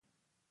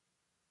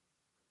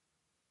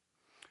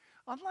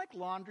Unlike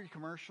laundry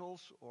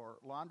commercials or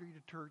laundry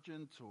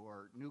detergents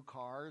or new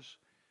cars,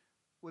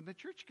 when the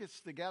church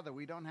gets together,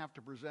 we don't have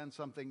to present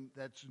something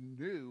that's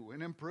new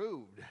and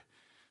improved.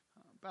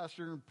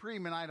 Pastor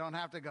Preem and I don't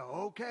have to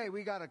go, okay,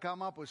 we got to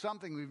come up with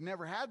something we've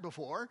never had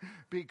before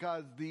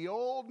because the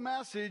old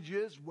message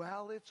is,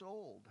 well, it's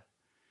old.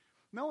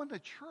 No, in the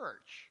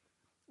church,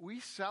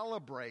 we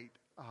celebrate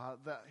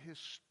the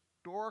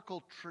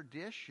historical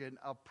tradition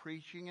of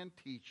preaching and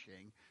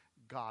teaching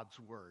God's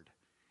word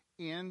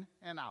in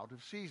and out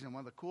of season.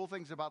 One of the cool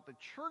things about the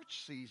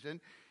church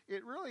season,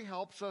 it really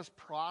helps us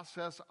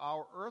process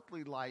our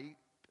earthly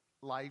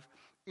life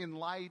in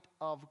light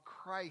of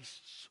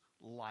Christ's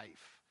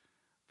life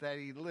that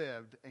he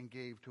lived and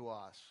gave to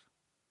us.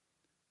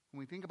 When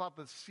we think about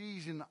the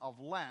season of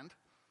Lent,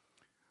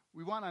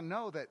 we want to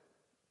know that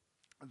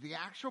the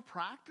actual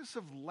practice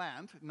of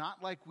Lent,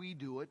 not like we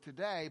do it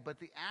today,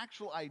 but the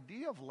actual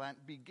idea of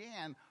Lent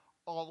began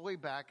all the way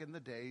back in the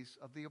days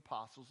of the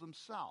apostles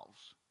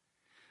themselves.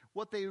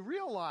 What they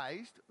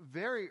realized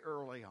very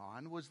early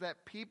on was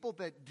that people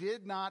that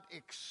did not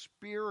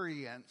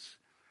experience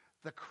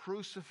the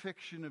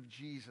crucifixion of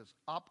Jesus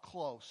up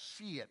close,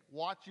 see it,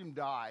 watch him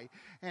die,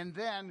 and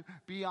then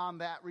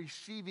beyond that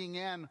receiving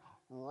in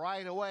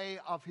right away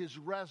of his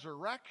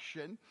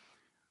resurrection,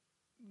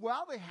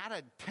 well, they had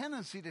a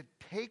tendency to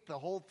take the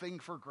whole thing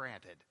for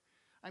granted.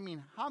 I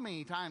mean, how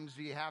many times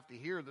do you have to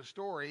hear the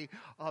story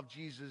of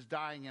Jesus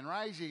dying and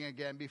rising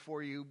again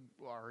before you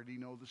already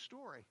know the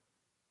story?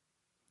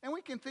 And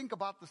we can think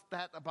about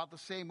that about the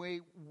same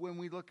way when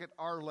we look at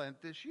our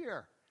Lent this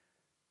year.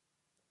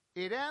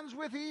 It ends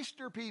with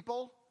Easter,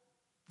 people.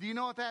 Do you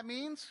know what that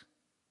means?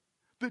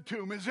 The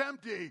tomb is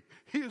empty.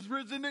 He is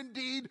risen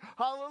indeed.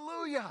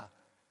 Hallelujah.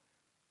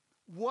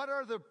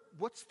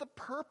 What's the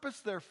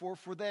purpose, therefore,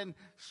 for then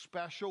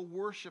special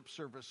worship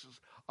services?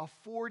 A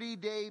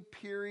 40-day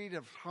period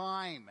of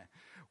time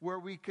where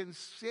we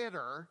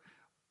consider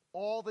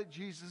all that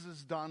Jesus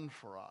has done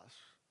for us.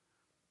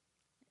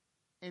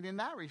 And in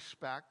that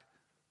respect,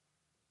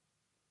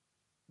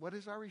 what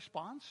is our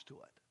response to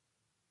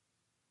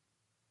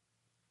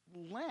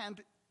it? Lent,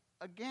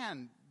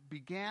 again,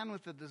 began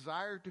with the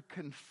desire to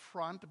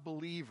confront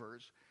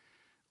believers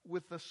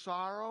with the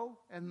sorrow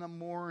and the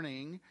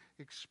mourning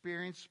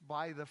experienced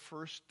by the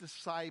first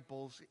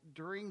disciples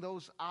during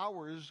those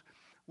hours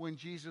when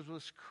Jesus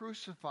was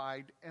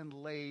crucified and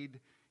laid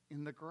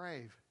in the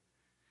grave.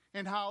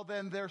 And how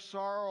then their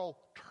sorrow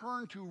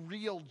turned to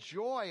real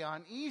joy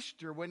on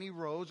Easter when he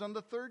rose on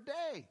the third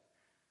day.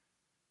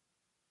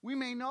 We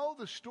may know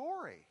the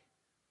story,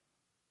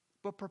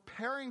 but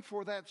preparing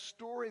for that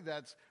story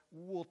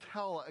we'll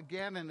tell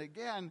again and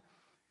again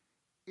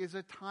is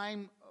a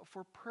time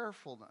for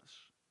prayerfulness,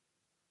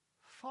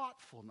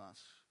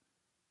 thoughtfulness,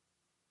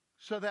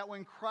 so that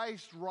when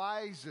Christ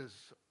rises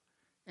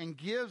and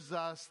gives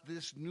us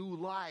this new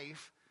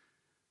life,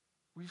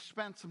 we've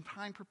spent some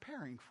time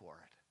preparing for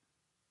it.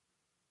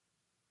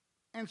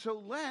 And so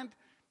Lent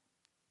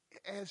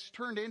has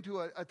turned into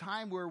a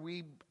time where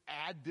we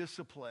add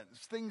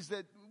disciplines, things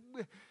that,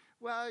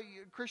 well,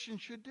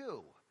 Christians should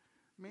do.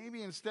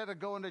 Maybe instead of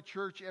going to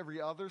church every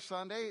other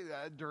Sunday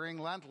during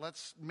Lent,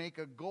 let's make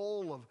a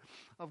goal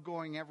of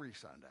going every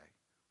Sunday.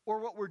 Or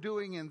what we're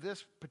doing in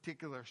this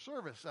particular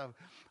service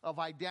of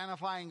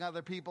identifying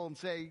other people and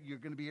say, you're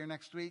going to be here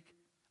next week?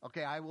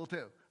 Okay, I will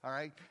too, all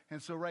right?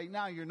 And so right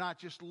now, you're not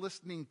just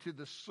listening to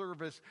the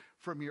service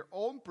from your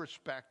own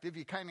perspective.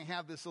 You kind of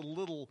have this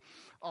little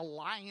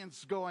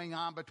alliance going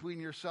on between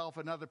yourself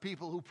and other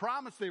people who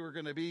promised they were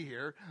going to be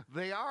here.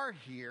 They are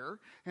here,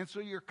 and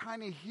so you're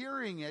kind of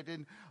hearing it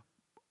in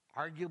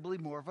arguably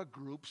more of a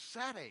group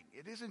setting.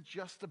 It isn't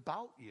just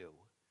about you.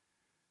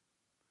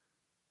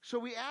 So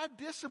we add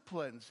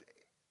disciplines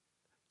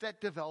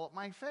that develop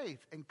my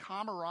faith, and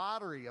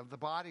camaraderie of the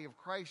body of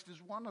Christ is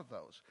one of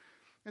those.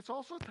 It's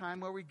also a time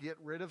where we get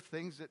rid of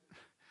things that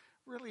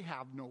really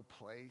have no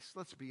place,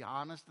 let's be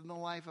honest, in the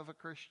life of a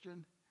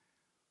Christian.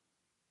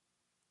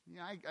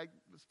 I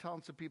was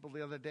telling some people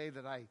the other day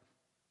that I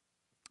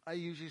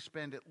usually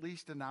spend at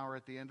least an hour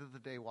at the end of the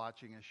day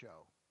watching a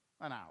show.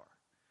 An hour.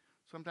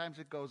 Sometimes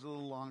it goes a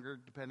little longer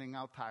depending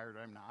how tired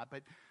I'm not.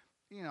 But,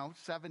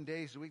 7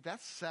 days a week,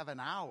 that's 7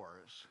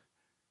 hours.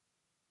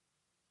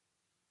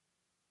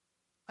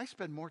 I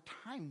spend more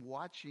time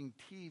watching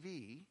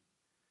TV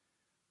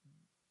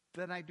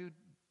than I do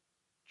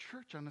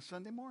church on a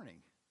Sunday morning.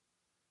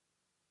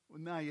 Well,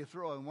 now you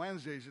throw in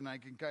Wednesdays and I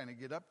can kind of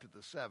get up to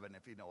the 7,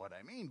 if you know what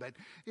I mean. But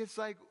it's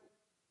like,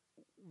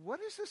 what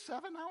is the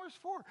 7 hours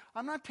for?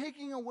 I'm not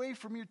taking away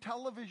from your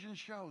television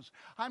shows.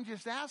 I'm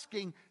just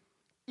asking,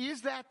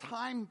 is that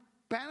time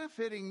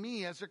benefiting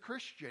me as a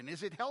Christian?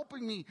 Is it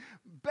helping me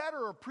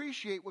better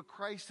appreciate what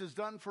Christ has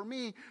done for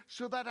me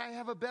so that I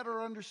have a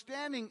better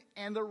understanding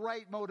and the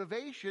right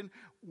motivation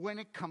when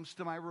it comes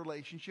to my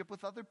relationship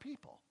with other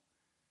people?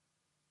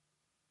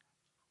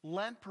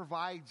 Lent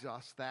provides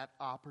us that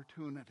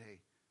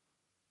opportunity.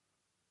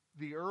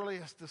 The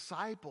earliest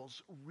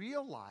disciples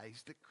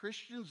realized that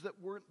Christians that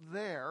weren't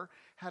there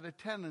had a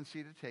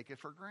tendency to take it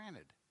for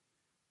granted.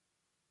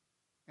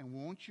 And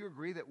won't you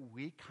agree that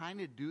we kind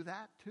of do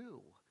that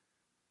too?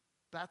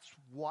 That's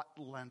what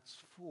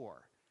Lent's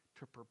for,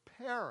 to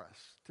prepare us,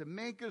 to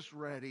make us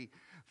ready,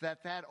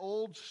 that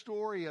old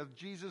story of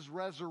Jesus'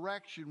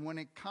 resurrection, when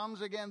it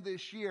comes again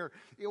this year,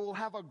 it will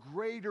have a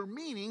greater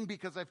meaning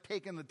because I've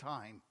taken the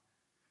time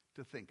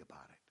to think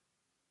about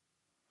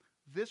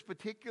it. This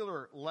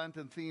particular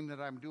Lenten theme that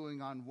I'm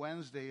doing on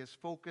Wednesday is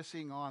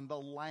focusing on the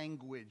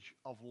language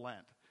of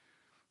Lent.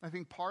 I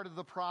think part of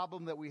the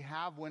problem that we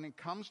have when it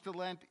comes to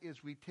Lent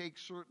is we take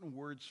certain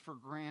words for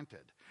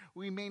granted.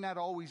 We may not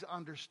always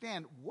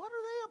understand, what are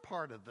they a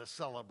part of the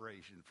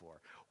celebration for?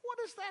 What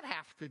does that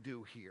have to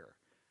do here?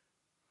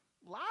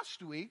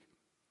 Last week,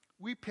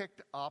 we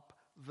picked up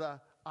the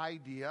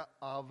idea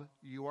of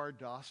you are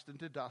dust, and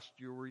to dust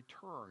you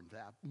return,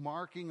 that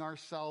marking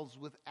ourselves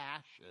with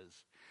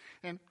ashes,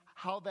 and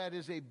how that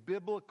is a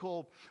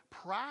biblical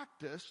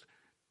practice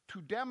to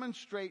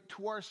demonstrate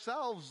to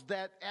ourselves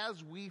that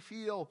as we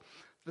feel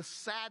the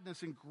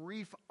sadness and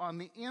grief on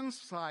the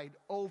inside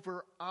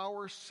over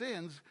our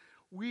sins,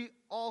 we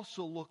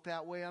also look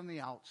that way on the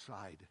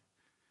outside.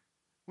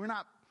 We're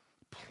not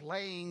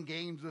playing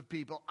games with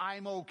people.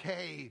 I'm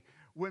okay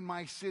when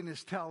my sin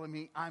is telling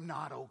me I'm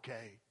not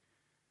okay.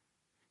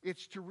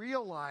 It's to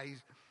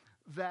realize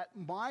that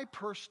my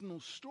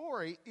personal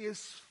story is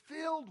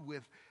filled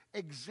with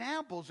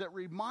examples that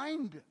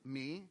remind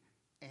me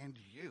and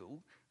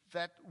you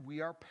that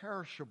we are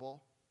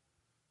perishable,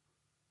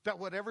 that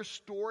whatever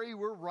story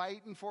we're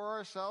writing for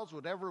ourselves,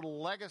 whatever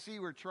legacy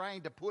we're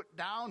trying to put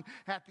down,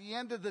 at the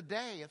end of the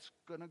day, it's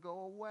going to go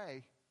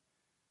away.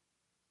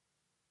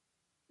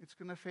 It's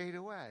going to fade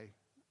away.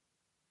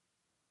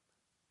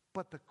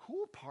 But the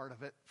cool part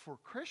of it for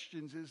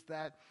Christians is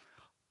that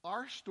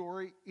our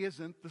story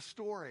isn't the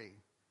story.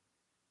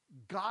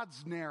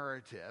 God's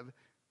narrative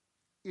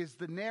is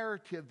the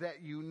narrative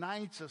that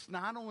unites us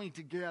not only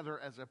together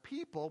as a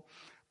people,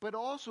 but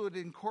also it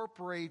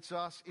incorporates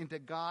us into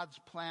God's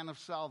plan of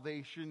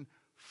salvation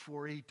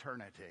for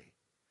eternity.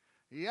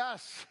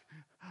 Yes,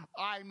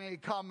 I may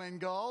come and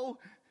go,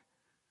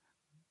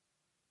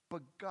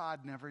 but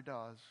God never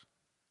does.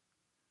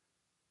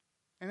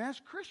 And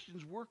as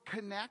Christians, we're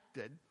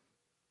connected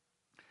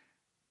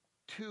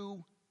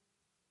to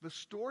the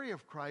story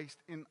of Christ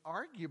in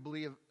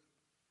arguably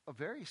a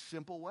very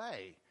simple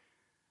way.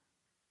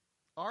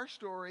 Our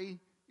story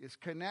is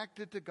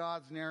connected to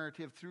God's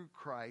narrative through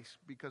Christ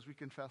because we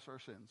confess our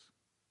sins.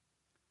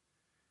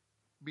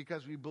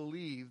 Because we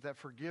believe that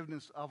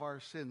forgiveness of our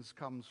sins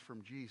comes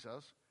from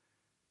Jesus,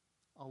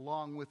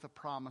 along with the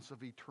promise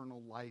of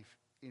eternal life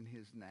in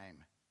his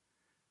name.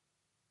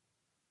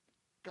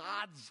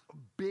 God's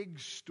big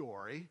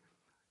story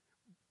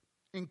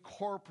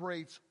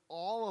incorporates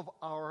all of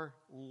our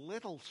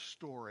little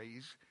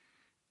stories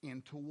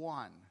into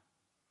one.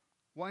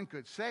 One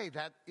could say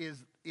that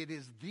it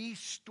is the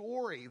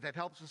story that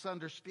helps us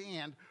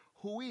understand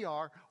who we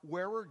are,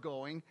 where we're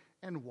going,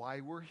 and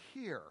why we're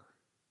here.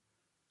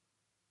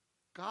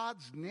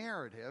 God's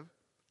narrative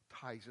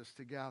ties us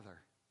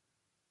together.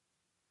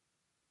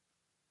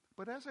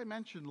 But as I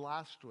mentioned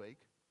last week,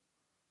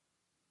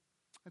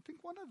 I think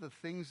one of the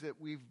things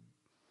that we've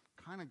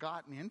kind of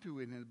gotten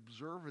into in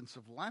observance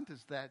of Lent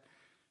is that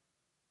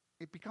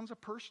it becomes a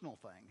personal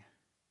thing.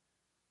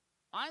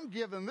 I'm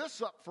giving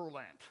this up for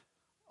Lent.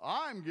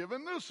 I'm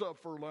giving this up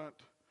for Lent.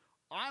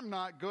 I'm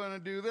not going to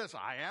do this.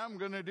 I am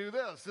going to do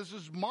this. This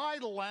is my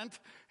Lent,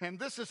 and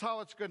this is how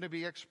it's going to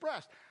be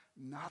expressed.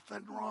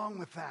 Nothing wrong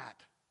with that.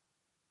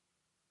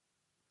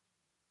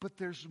 But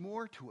there's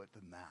more to it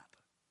than that.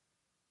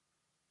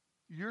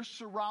 You're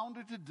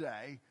surrounded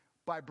today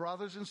by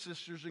brothers and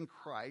sisters in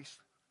Christ,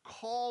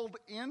 called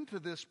into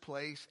this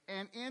place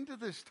and into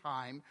this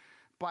time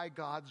by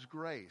God's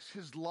grace,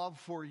 his love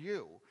for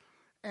you.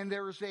 And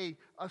there is a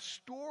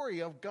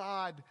story of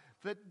God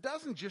that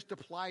doesn't just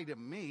apply to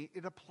me,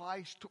 it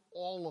applies to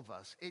all of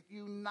us. It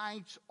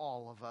unites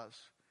all of us.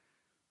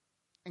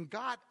 And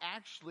God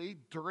actually,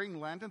 during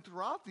Lent and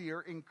throughout the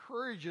year,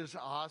 encourages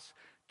us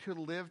to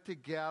live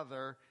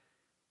together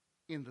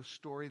in the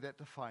story that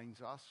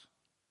defines us.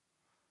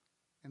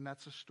 And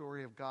that's the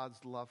story of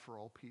God's love for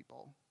all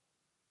people.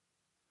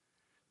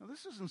 Now,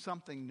 this isn't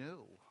something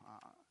new.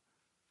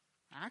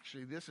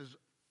 Actually, this is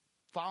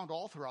found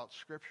all throughout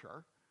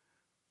Scripture.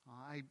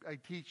 I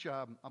teach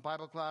a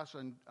Bible class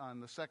on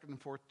the second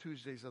and fourth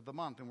Tuesdays of the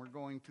month, and we're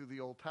going through the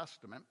Old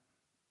Testament,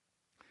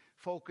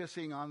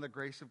 focusing on the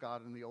grace of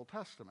God in the Old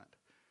Testament.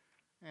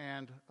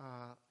 And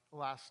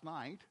last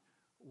night,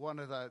 one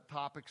of the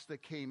topics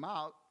that came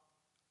out,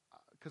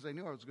 because I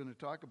knew I was going to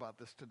talk about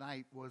this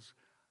tonight, was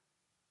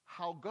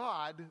how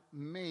God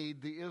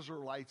made the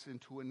Israelites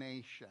into a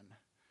nation.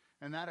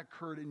 And that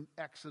occurred in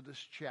Exodus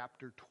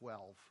chapter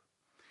 12.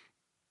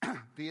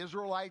 The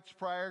Israelites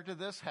prior to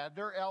this had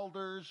their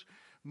elders.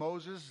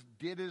 Moses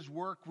did his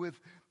work with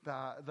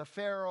the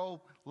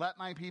Pharaoh. Let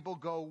my people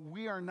go.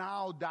 We are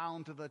now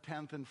down to the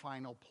 10th and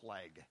final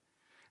plague.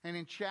 And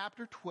in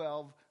chapter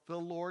 12, the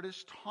Lord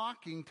is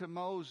talking to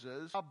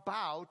Moses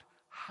about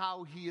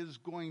how he is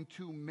going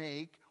to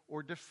make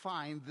or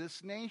define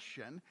this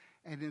nation,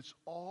 and it's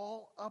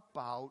all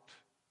about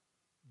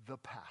the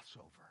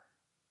Passover.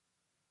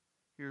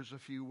 Here's a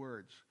few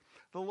words.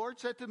 The Lord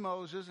said to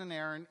Moses and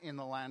Aaron in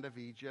the land of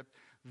Egypt,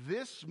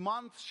 "This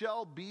month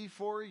shall be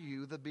for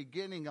you the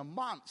beginning of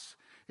months.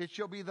 It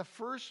shall be the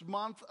first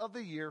month of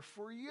the year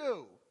for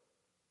you."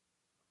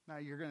 Now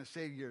you're going to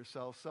say to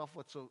yourself,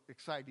 what's so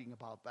exciting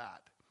about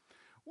that?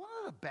 One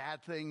of the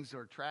bad things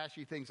or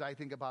trashy things I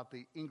think about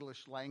the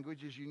English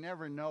language is you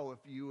never know if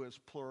you is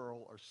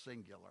plural or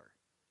singular.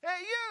 Hey,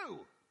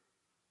 you!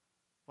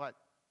 What?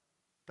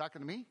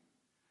 Talking to me?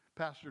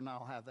 Pastor and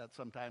I'll have that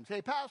sometimes.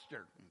 Hey,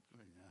 Pastor.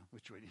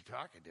 Which one are you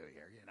talking to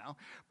here,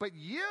 But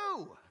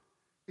you.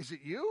 Is it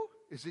you?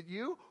 Is it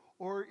you?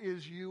 Or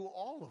is you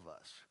all of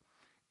us?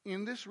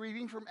 In this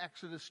reading from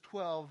Exodus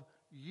 12,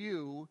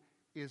 you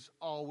is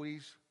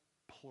always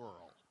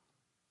plural.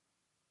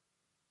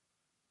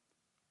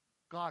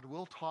 God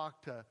will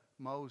talk to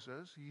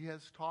Moses. He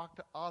has talked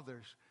to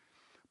others.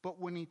 But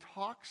when he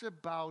talks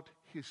about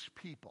his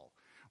people,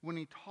 when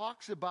he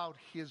talks about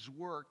his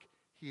work,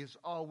 he is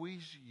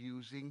always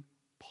using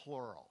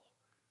plural.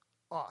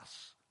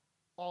 Us.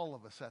 All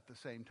of us at the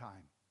same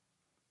time.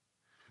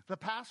 The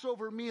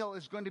Passover meal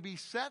is going to be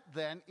set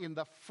then in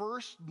the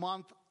first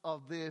month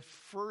of the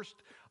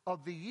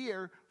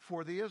year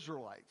for the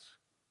Israelites.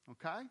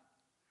 Okay?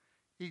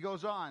 He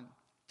goes on,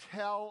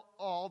 tell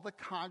all the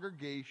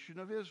congregation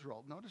of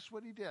Israel. Notice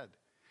what he did.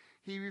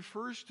 He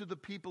refers to the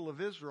people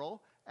of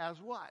Israel as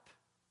what?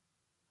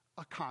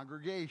 A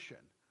congregation,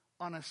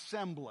 an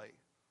assembly,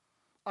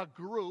 a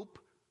group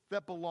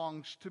that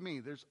belongs to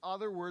me. There's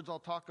other words I'll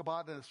talk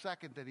about in a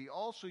second that he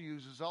also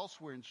uses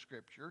elsewhere in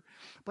Scripture,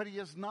 but he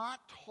is not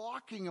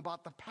talking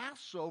about the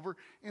Passover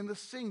in the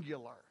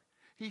singular.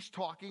 He's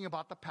talking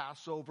about the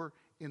Passover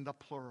in the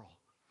plural.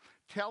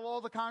 Tell all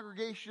the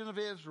congregation of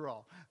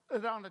Israel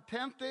that on the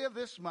 10th day of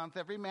this month,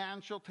 every man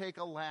shall take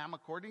a lamb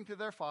according to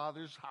their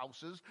father's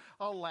houses,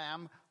 a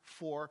lamb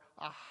for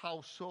a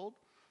household,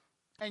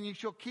 and you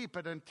shall keep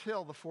it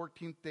until the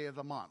 14th day of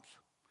the month.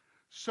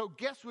 So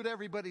guess what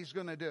everybody's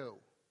going to do?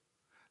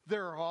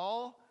 They're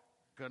all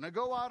going to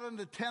go out on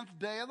the 10th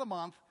day of the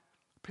month,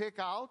 pick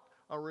out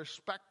a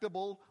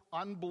respectable,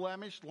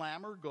 unblemished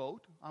lamb or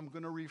goat. I'm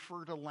going to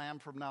refer to lamb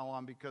from now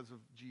on because of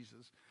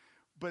Jesus,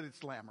 but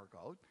it's lamb or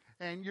goat.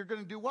 And you're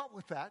going to do what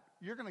with that?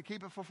 You're going to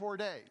keep it for 4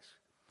 days.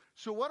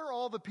 So what are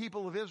all the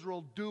people of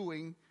Israel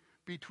doing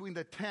between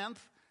the 10th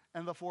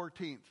and the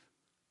 14th?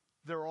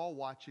 They're all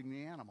watching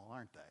the animal,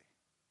 aren't they?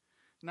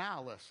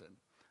 Now listen.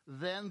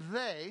 Then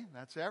they,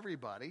 that's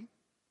everybody,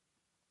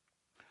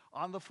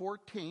 on the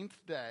 14th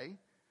day,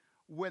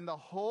 when the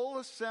whole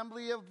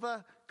assembly of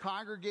the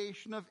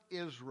congregation of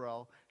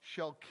Israel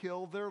shall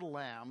kill their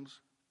lambs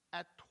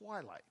at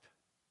twilight.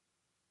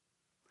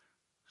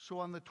 So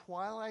on the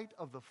twilight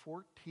of the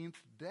 14th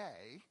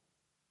day,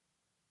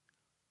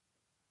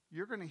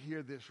 you're going to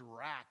hear this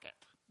racket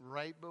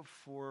right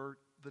before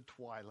the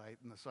twilight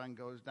and the sun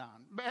goes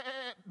down.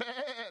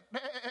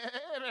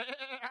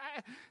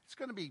 It's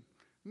going to be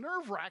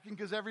nerve-wracking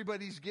because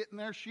everybody's getting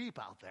their sheep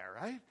out there,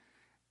 right?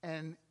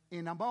 And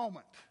in a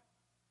moment,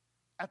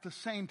 at the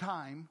same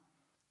time,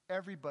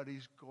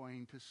 everybody's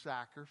going to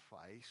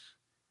sacrifice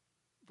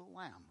the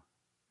lamb.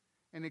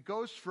 And it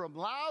goes from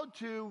loud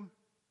to,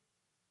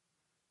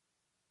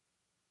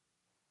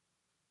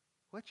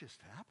 what just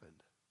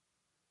happened?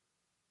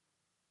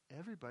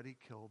 Everybody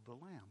killed the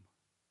lamb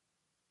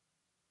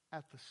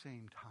at the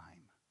same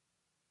time.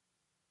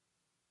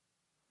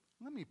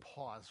 Let me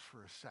pause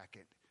for a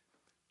second.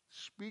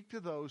 Speak to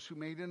those who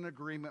made an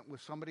agreement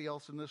with somebody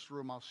else in this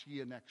room. I'll see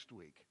you next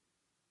week.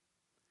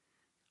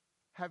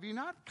 Have you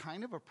not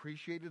kind of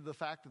appreciated the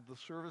fact that the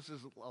service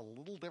is a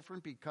little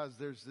different because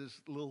there's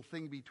this little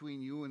thing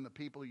between you and the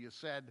people you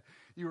said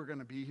you were going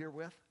to be here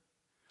with?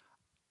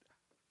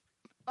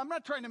 I'm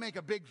not trying to make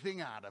a big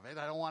thing out of it.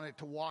 I don't want it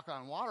to walk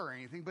on water or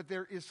anything, but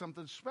there is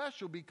something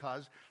special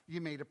because you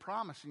made a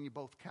promise and you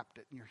both kept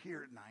it and you're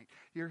here at night.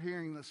 You're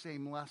hearing the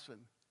same lesson.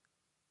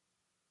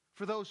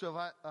 For those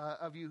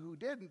of you who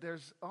didn't,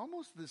 there's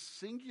almost this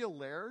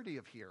singularity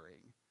of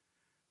hearing.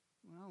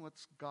 Well,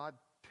 what's God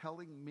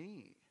telling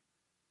me?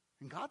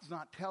 And God's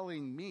not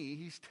telling me,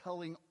 he's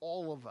telling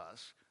all of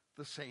us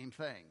the same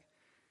thing.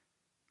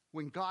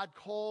 When God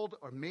called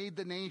or made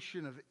the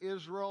nation of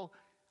Israel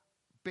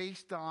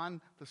based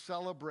on the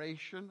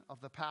celebration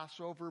of the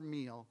Passover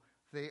meal,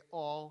 they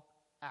all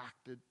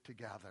acted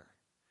together.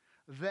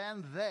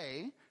 Then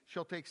they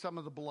shall take some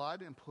of the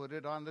blood and put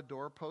it on the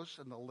doorposts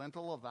and the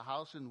lintel of the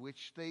house in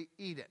which they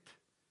eat it.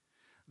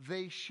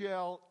 They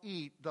shall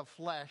eat the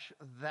flesh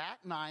that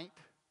night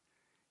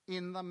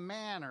in a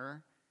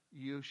manner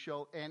you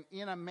shall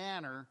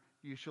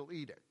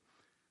eat it.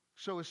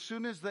 So as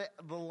soon as the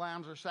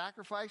lambs are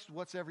sacrificed,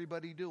 what's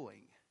everybody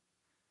doing?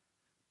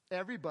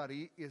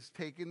 Everybody is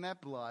taking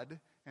that blood,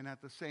 and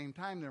at the same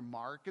time, they're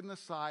marking the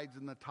sides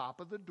and the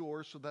top of the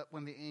door so that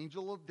when the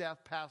angel of death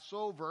pass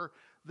over,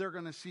 they're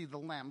going to see the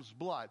lamb's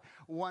blood.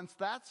 Once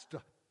that's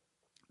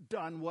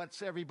done,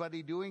 what's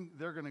everybody doing?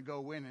 They're going to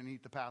go in and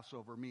eat the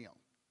Passover meal.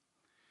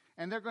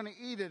 And they're going to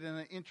eat it in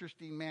an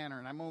interesting manner.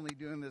 And I'm only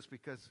doing this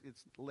because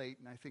it's late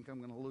and I think I'm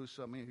going to lose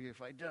some of you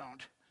if I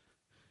don't.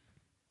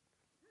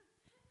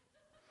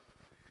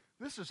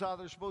 This is how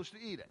they're supposed to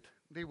eat it.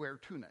 They wear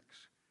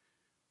tunics.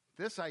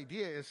 This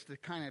idea is to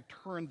kind of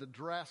turn the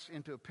dress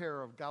into a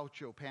pair of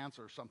gaucho pants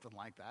or something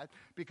like that.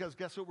 Because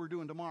guess what we're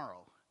doing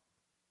tomorrow?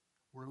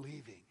 We're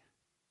leaving.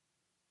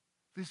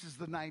 This is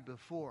the night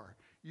before.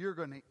 You're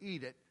going to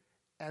eat it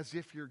as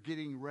if you're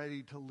getting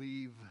ready to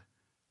leave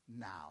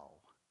now.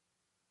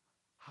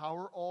 How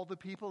are all the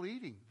people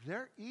eating?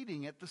 They're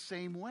eating it the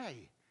same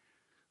way.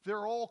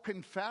 They're all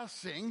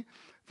confessing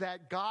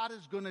that God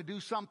is going to do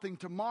something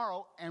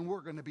tomorrow and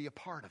we're going to be a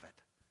part of it.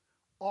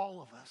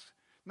 All of us.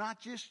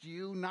 Not just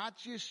you, not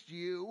just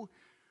you.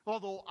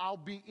 Although I'll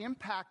be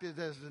impacted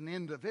as an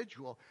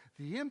individual,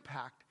 the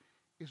impact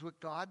is what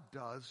God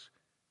does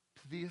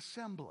to the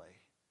assembly,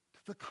 to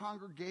the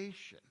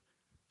congregation,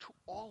 to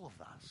all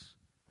of us.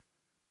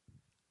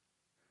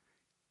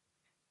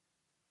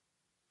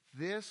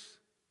 This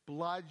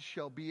blood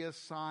shall be a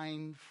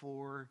sign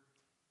for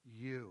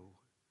you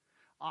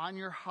on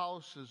your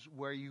houses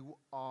where you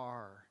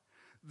are.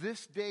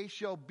 This day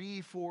shall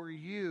be for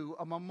you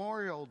a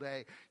memorial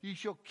day. You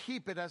shall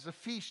keep it as a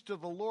feast to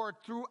the Lord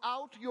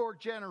throughout your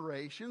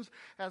generations.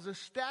 As a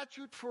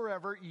statute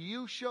forever,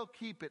 you shall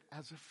keep it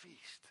as a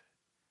feast.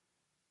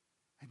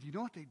 And you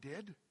know what they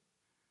did?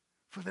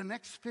 For the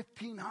next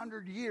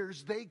 1,500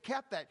 years, they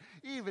kept that.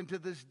 Even to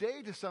this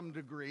day, to some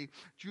degree,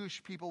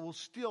 Jewish people will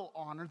still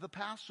honor the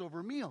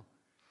Passover meal.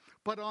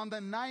 But on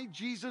the night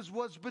Jesus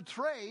was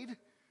betrayed,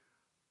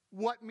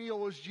 what meal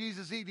was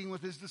Jesus eating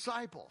with his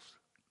disciples?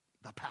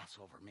 The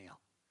Passover meal.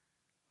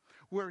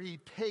 Where he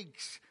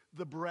takes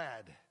the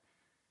bread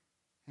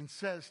and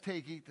says,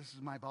 take, eat, this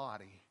is my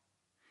body.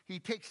 He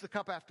takes the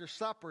cup after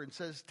supper and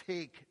says,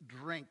 take,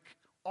 drink,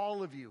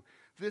 all of you.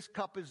 This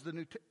cup is the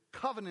new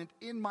covenant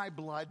in my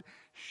blood,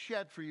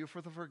 shed for you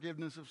for the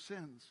forgiveness of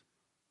sins.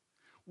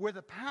 Where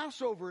the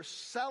Passover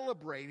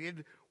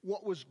celebrated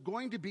what was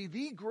going to be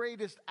the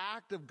greatest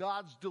act of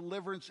God's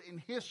deliverance in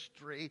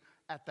history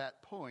at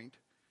that point,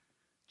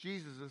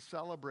 Jesus is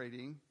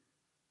celebrating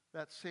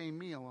that same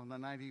meal on the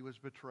night he was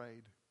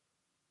betrayed,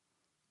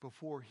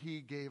 before he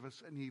gave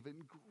us an even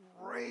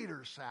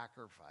greater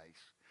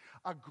sacrifice,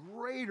 a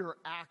greater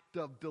act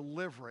of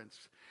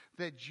deliverance,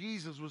 that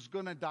Jesus was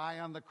going to die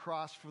on the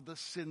cross for the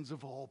sins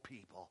of all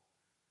people.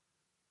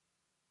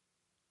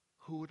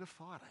 Who would have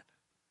thought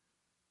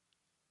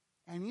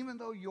it? And even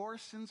though your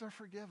sins are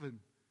forgiven,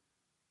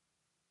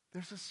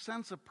 there's a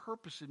sense of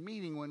purpose and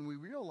meaning when we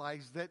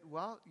realize that,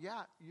 well,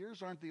 yeah,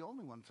 yours aren't the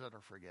only ones that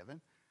are forgiven.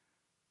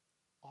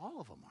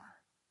 All of them are.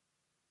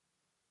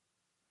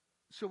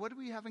 So what do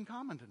we have in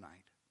common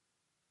tonight?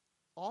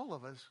 All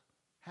of us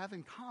have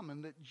in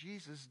common that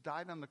Jesus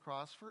died on the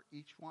cross for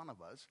each one of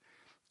us,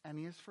 and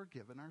he has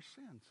forgiven our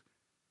sins.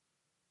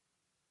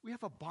 We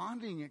have a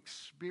bonding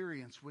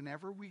experience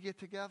whenever we get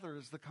together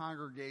as the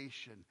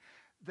congregation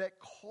that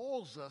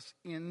calls us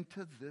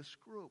into this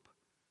group.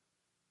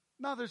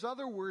 Now, there's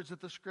other words that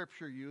the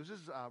Scripture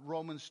uses.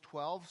 Romans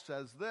 12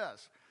 says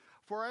this: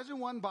 for as in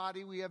one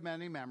body we have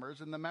many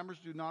members, and the members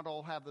do not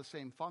all have the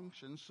same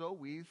function, so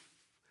we,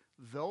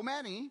 though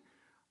many,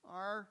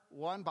 are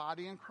one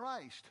body in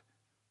Christ,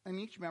 and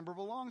each member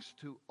belongs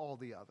to all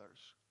the others.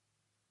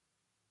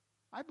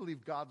 I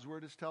believe God's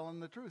word is telling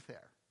the truth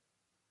there.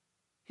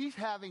 He's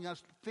having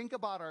us think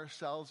about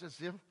ourselves as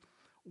if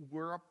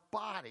we're a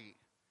body.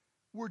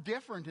 We're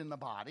different in the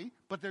body,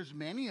 but there's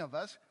many of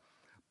us,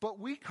 but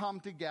we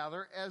come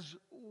together as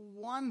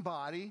one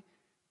body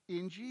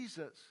in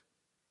Jesus.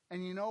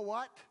 And you know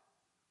what?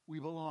 We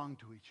belong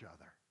to each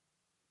other.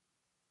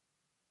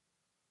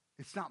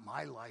 It's not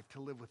my life to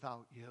live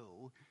without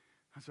you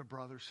as a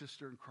brother,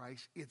 sister in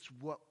Christ. It's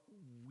what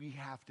we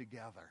have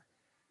together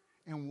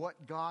and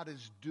what God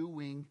is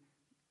doing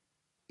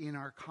in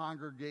our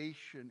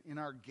congregation, in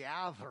our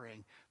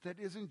gathering, that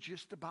isn't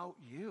just about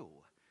you.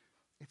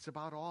 It's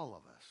about all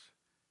of us.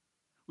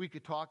 We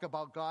could talk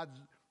about God's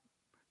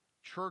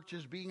church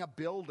as being a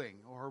building,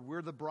 or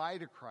we're the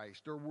bride of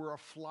Christ, or we're a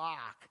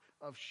flock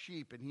of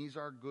sheep and he's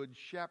our good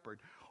shepherd.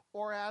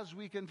 Or as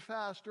we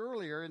confessed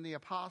earlier in the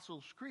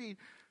Apostles' Creed,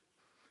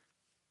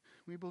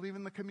 we believe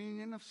in the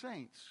communion of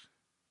saints.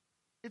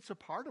 It's a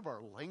part of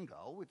our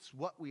lingo. It's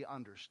what we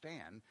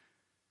understand.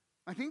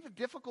 I think the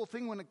difficult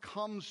thing when it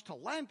comes to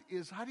Lent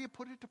is, how do you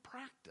put it to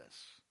practice?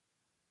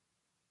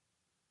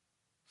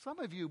 Some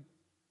of you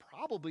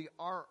probably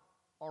are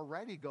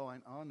already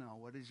going, oh no,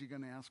 what is he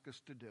going to ask us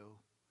to do?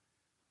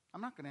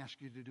 I'm not going to ask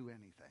you to do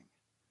anything.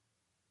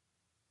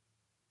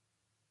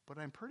 But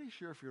I'm pretty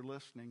sure if you're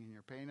listening and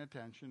you're paying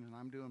attention and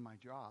I'm doing my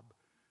job,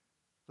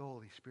 the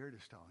Holy Spirit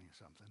is telling you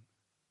something.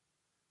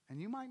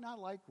 And you might not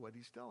like what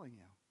he's telling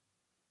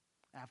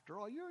you. After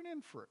all, you're an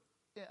introvert.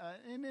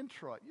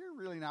 You're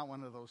really not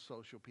one of those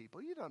social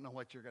people. You don't know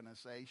what you're going to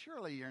say.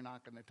 Surely you're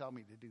not going to tell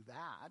me to do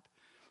that.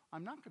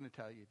 I'm not going to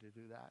tell you to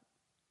do that.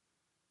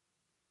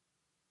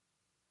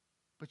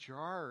 But you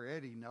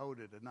already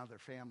noted another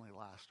family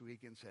last week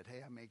and said,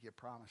 hey, I make you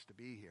a promise to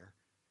be here.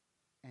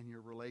 and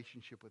your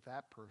relationship with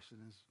that person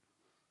has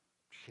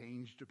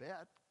changed a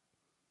bit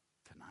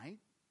tonight,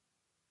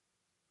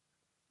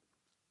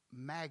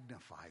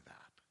 magnify that.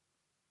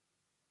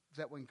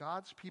 That when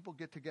God's people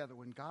get together,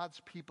 when God's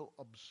people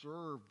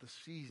observe the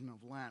season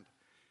of Lent,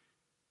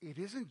 it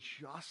isn't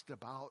just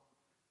about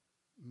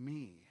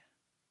me,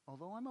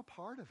 although I'm a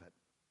part of it.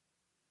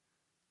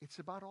 It's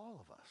about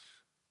all of us.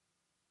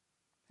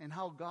 And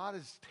how God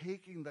is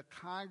taking the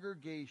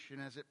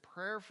congregation as it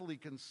prayerfully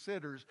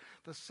considers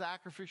the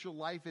sacrificial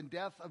life and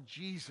death of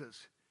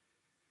Jesus,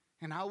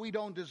 and how we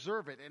don't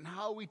deserve it, and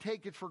how we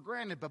take it for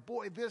granted. But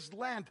boy, this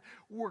Lent,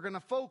 we're going to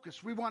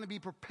focus. We want to be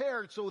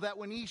prepared so that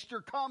when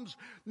Easter comes,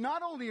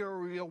 not only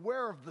are we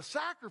aware of the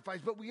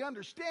sacrifice, but we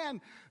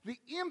understand the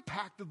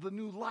impact of the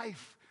new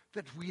life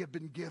that we have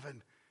been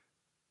given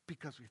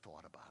because we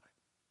thought about it.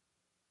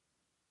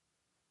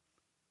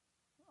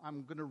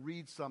 I'm going to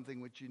read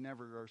something which you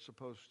never are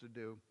supposed to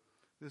do.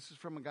 This is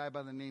from a guy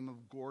by the name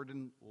of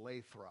Gordon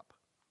Lathrop.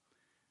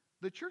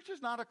 The church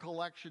is not a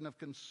collection of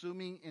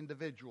consuming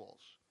individuals,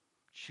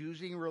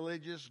 choosing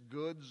religious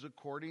goods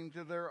according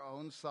to their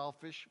own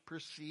selfish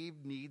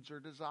perceived needs or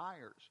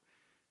desires.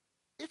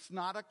 It's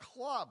not a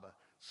club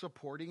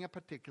supporting a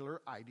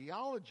particular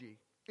ideology.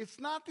 It's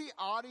not the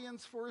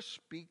audience for a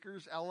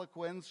speaker's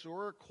eloquence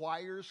or a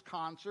choir's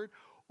concert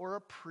or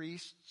a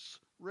priest's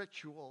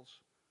rituals.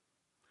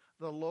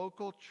 The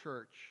local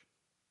church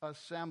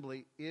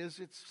assembly is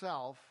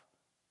itself,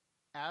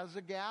 as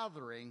a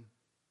gathering,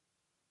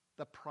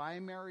 the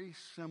primary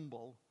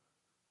symbol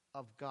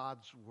of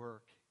God's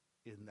work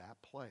in that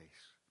place.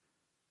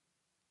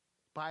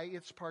 By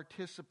its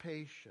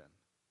participation,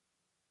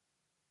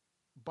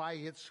 by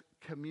its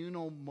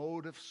communal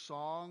mode of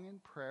song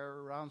and prayer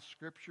around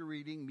scripture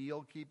reading,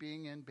 meal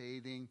keeping, and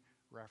bathing,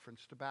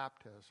 reference to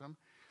baptism,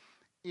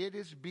 it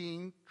is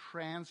being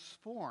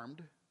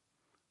transformed,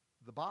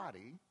 the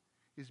body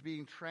is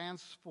being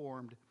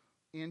transformed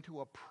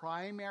into a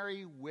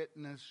primary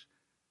witness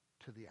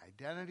to the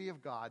identity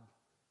of God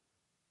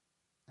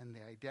and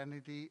the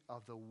identity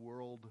of the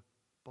world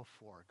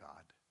before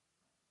God.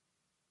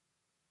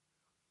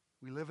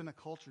 We live in a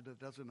culture that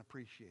doesn't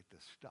appreciate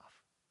this stuff.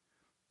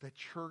 The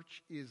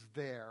church is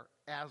there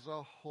as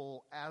a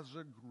whole, as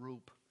a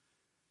group,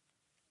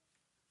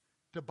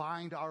 to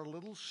bind our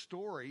little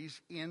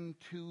stories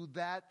into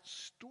that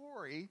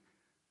story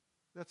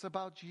that's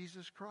about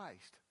Jesus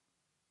Christ.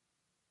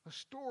 A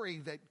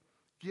story that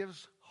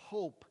gives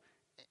hope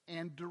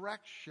and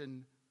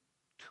direction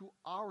to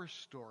our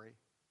story,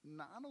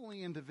 not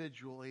only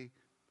individually,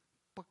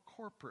 but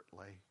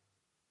corporately.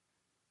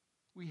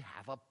 We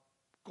have a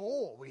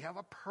goal. We have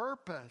a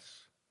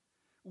purpose.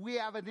 We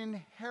have an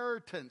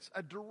inheritance,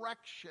 a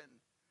direction.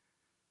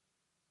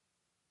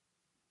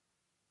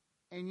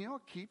 And you know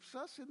what keeps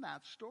us in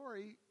that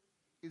story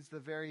is the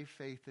very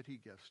faith that he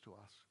gives to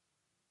us.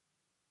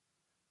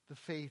 The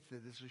faith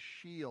that is a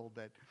shield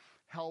that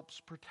helps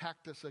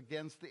protect us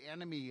against the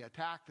enemy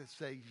attack that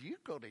says, you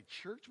go to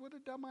church? What a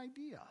dumb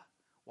idea.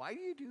 Why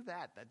do you do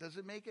that? That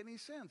doesn't make any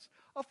sense.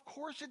 Of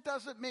course it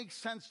doesn't make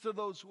sense to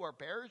those who are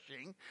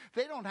perishing.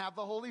 They don't have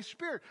the Holy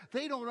Spirit.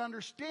 They don't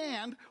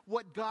understand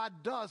what God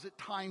does at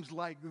times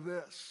like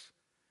this,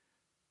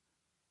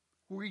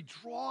 where he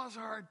draws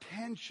our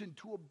attention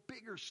to a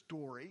bigger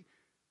story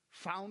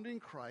found in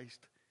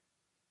Christ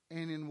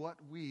and in what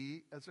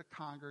we as a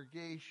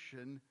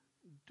congregation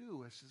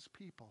do as his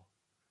people.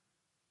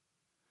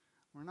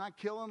 We're not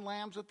killing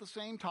lambs at the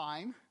same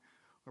time.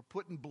 We're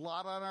putting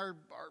blood on our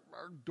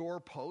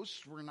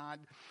doorposts. We're not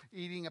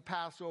eating a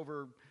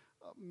Passover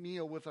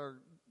meal with our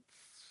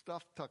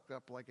stuff tucked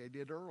up like I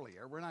did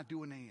earlier. We're not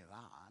doing any of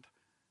that.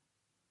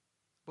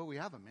 But we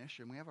have a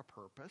mission. We have a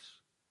purpose.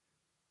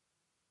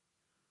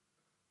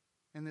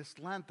 And this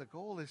Lent, the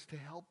goal is to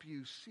help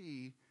you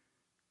see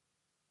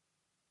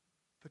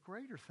the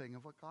greater thing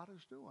of what God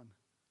is doing.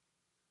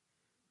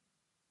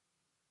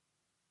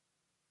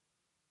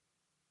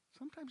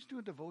 Sometimes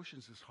doing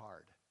devotions is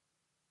hard.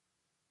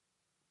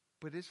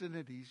 But isn't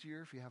it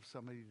easier if you have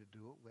somebody to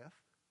do it with?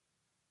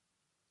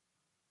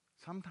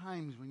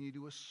 Sometimes when you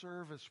do a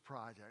service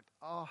project,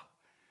 oh,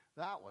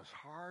 that was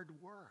hard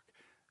work.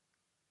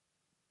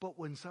 But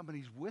when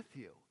somebody's with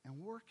you and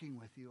working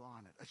with you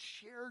on it, a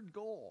shared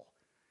goal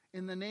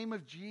in the name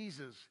of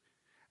Jesus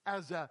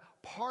as a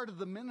part of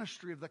the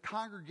ministry of the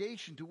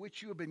congregation to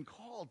which you have been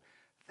called,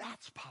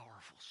 that's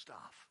powerful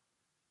stuff.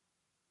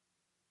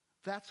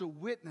 That's a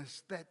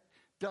witness that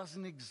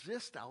doesn't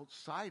exist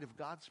outside of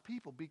God's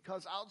people,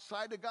 because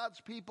outside of God's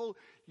people,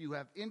 you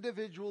have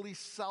individually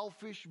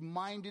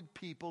selfish-minded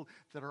people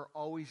that are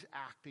always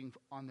acting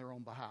on their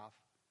own behalf.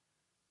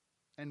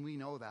 And we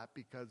know that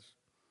because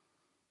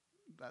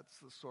that's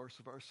the source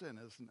of our sin,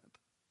 isn't it?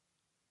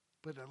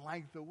 But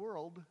unlike the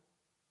world,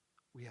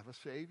 we have a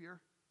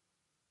Savior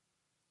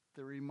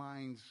that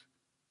reminds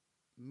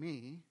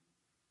me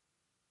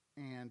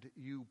and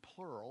you,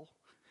 plural,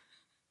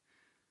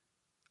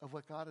 of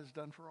what God has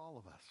done for all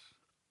of us.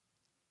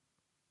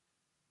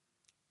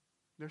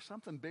 There's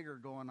something bigger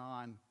going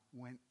on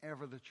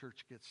whenever the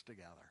church gets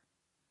together.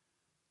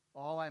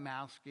 All I'm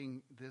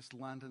asking this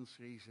Lenten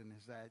season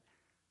is that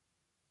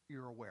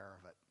you're aware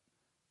of it.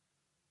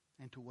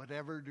 And to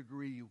whatever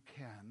degree you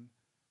can,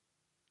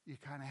 you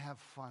kind of have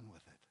fun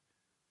with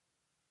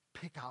it.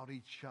 Pick out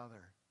each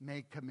other.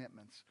 Make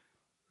commitments.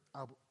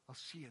 I'll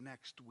see you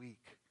next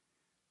week.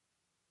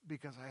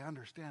 Because I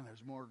understand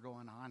there's more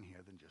going on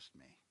here than just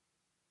me.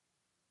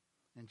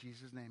 In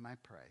Jesus' name I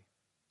pray.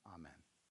 Amen.